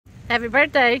Happy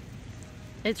birthday.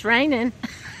 It's raining.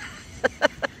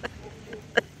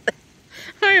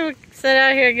 We sat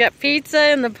out here, got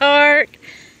pizza in the park.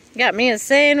 Got me a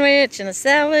sandwich and a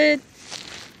salad.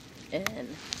 And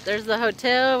there's the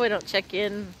hotel. We don't check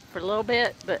in for a little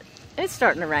bit, but it's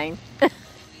starting to rain.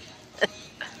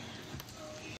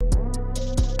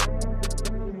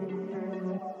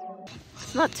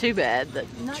 It's not too bad. The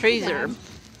trees are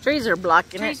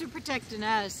blocking it. Trees are protecting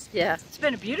us. Yeah. It's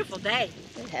been a beautiful day.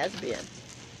 It has been.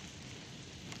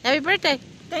 Happy birthday.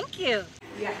 Thank you.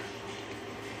 Yeah.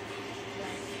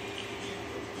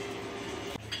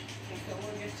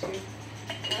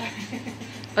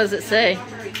 What does it say?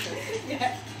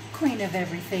 Queen of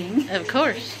everything. Of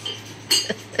course.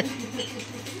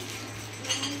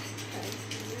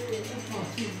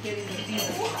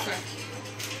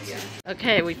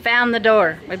 Okay, we found the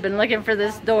door. We've been looking for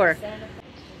this door.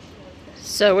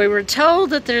 So we were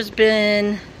told that there's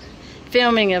been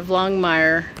filming of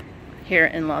Longmire here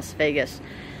in Las Vegas.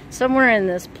 Somewhere in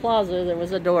this plaza there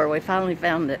was a door. We finally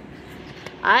found it.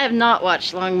 I have not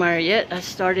watched Longmire yet. I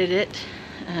started it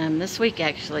this week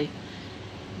actually.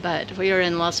 But we are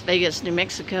in Las Vegas, New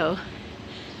Mexico.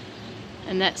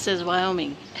 And that says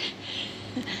Wyoming.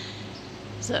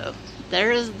 So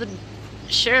there is the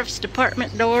Sheriff's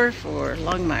Department door for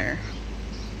Longmire.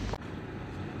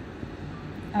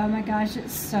 Oh my gosh,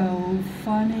 it's so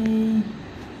funny.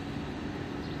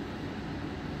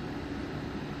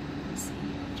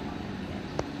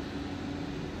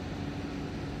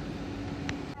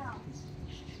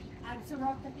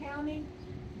 Absaroka County,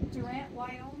 Durant,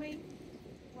 Wyoming.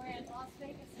 We're in Las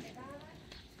Vegas, Nevada.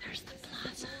 There's the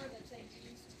plaza.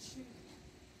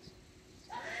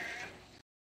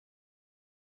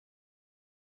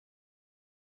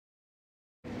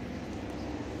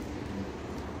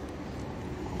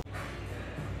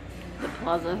 The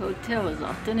Plaza Hotel is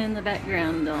often in the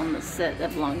background on the set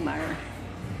of Longmire.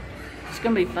 It's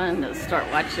going to be fun to start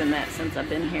watching that since I've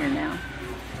been here now.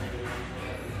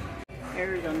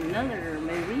 Here's another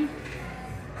movie.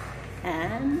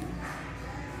 And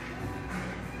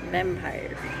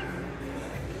vampires.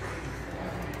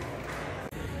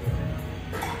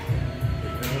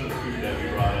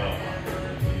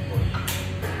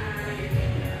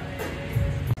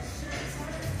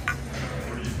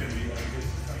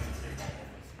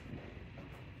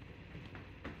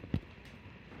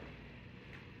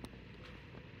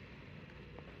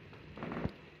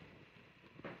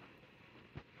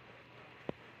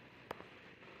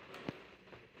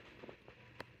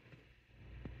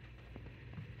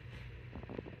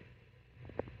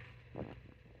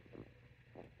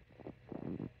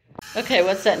 Okay,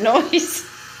 what's that noise?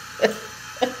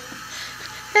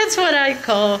 That's what I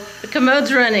call the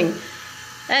commode's running.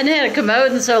 I hadn't had a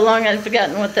commode in so long I'd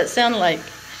forgotten what that sounded like.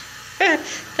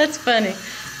 That's funny.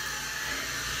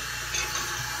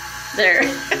 There.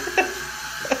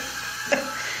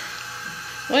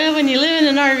 Well, when you live in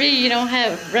an RV, you don't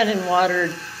have running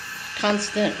water,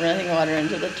 constant running water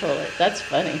into the toilet. That's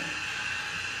funny.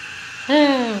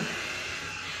 Oh.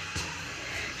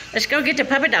 Let's go get the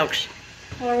puppy dogs.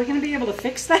 Well, are we going to be able to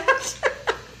fix that?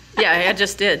 Yeah, I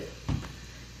just did.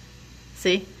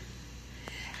 See?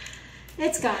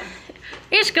 It's gone.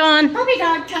 It's gone. Puppy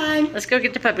dog time. Let's go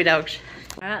get the puppy dogs.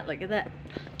 All right, look at that.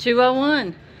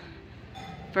 201.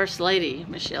 First Lady,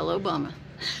 Michelle Obama.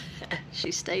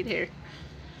 She stayed here.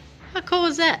 How cool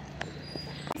is that?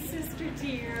 Sister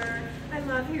dear, I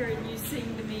love hearing you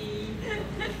sing to me.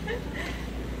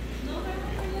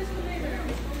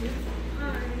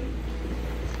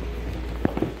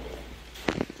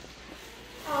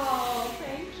 Oh,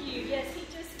 thank you. Yes, he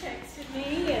just texted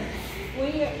me, and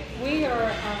we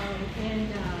are in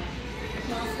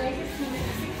Las Vegas, New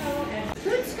Mexico, and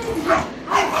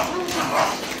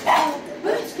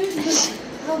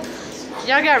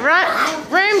Y'all got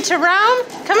room to roam?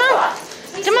 Come on.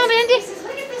 Come on, Andy.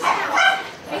 look at this house.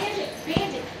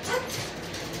 Bandit.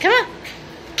 Come on.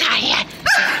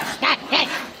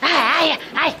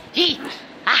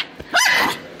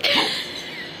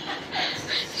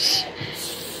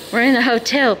 We're in the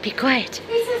hotel. Be quiet.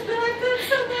 He says, but I've got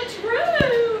so much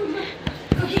room.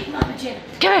 Go get Mama Jenna.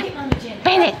 Come on. Get Mama Jenna.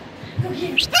 Bandit. Go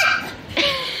get her.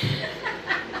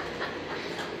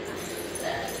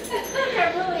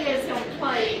 That really is going to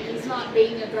play. He's not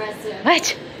being aggressive.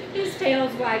 What? His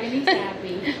tail's wagging. He's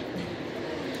happy.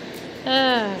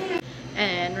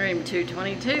 And room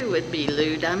 222 would be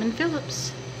Lou Diamond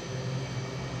Phillips.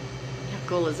 How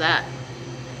cool is that?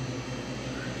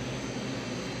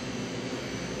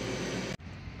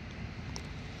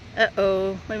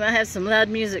 Uh-oh, we might have some loud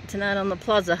music tonight on the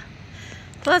plaza.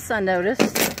 Plus, I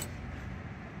noticed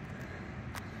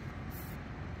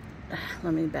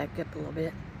let me back up a little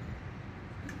bit.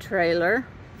 Trailer,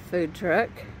 food truck.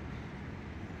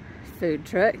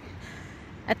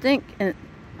 I think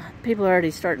people are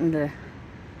already starting to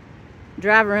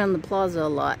drive around the plaza a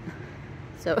lot.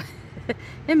 So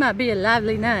it might be a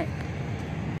lively night.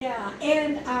 Yeah,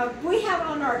 and I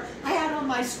had on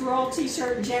my squirrel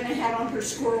t-shirt, and Jenna had on her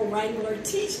squirrel wrangler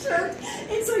t-shirt,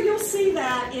 and so you'll see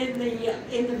that in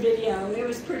the video. It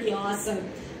was pretty awesome.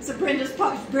 So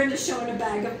Brenda's showing a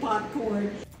bag of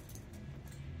popcorn.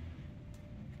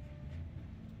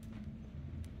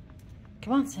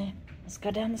 Come on, Sam. Let's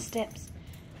go down the steps.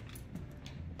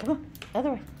 Come on,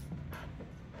 other way.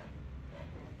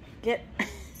 Get.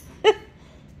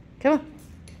 Come on.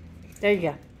 There you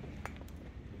go.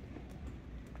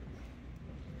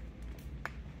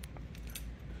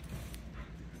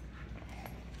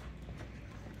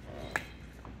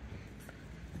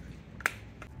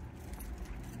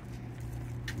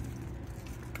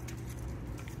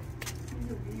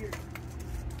 Weird.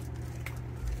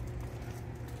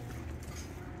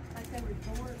 Like they were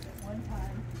doors at one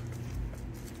time.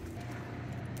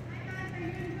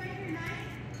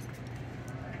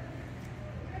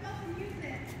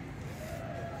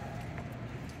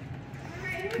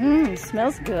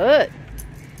 Smells good.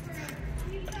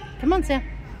 Come on, Sam.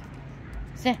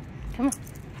 Sam, come on.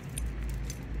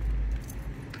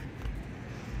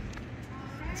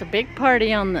 It's a big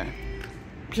party on the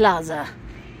plaza.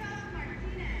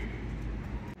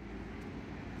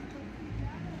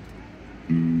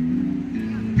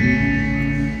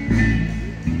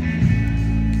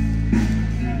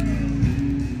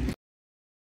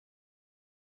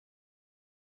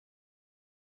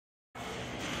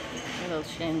 Little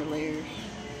chandeliers.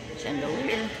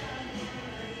 Chandelier.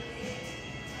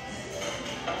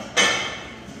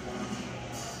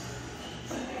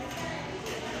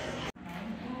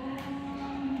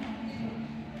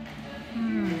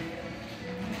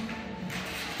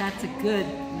 That's a good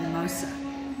mimosa.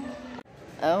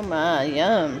 Oh my,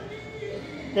 yum.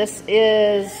 This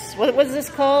is, what was this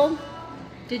called?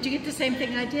 Did you get the same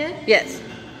thing I did? Yes,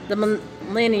 the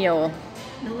millennial.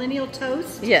 Millennial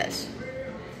toast? Yes.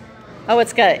 Oh,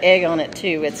 it's got an egg on it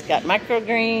too. It's got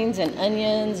microgreens and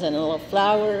onions and a little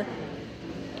flour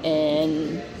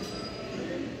and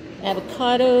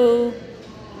avocado.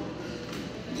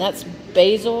 That's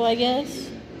basil, I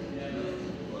guess.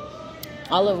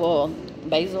 Olive oil,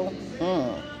 basil.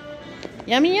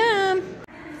 Yummy, yum.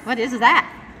 What is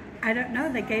that? I don't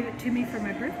know. They gave it to me for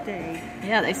my birthday.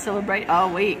 Yeah, they celebrate all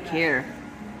week here.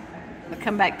 We'll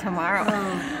come back tomorrow.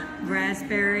 Oh,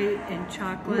 raspberry and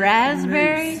chocolate.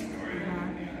 Raspberry? Mousse.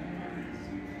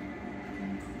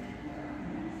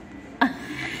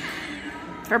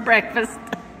 For breakfast.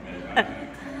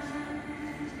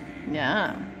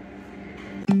 Yeah.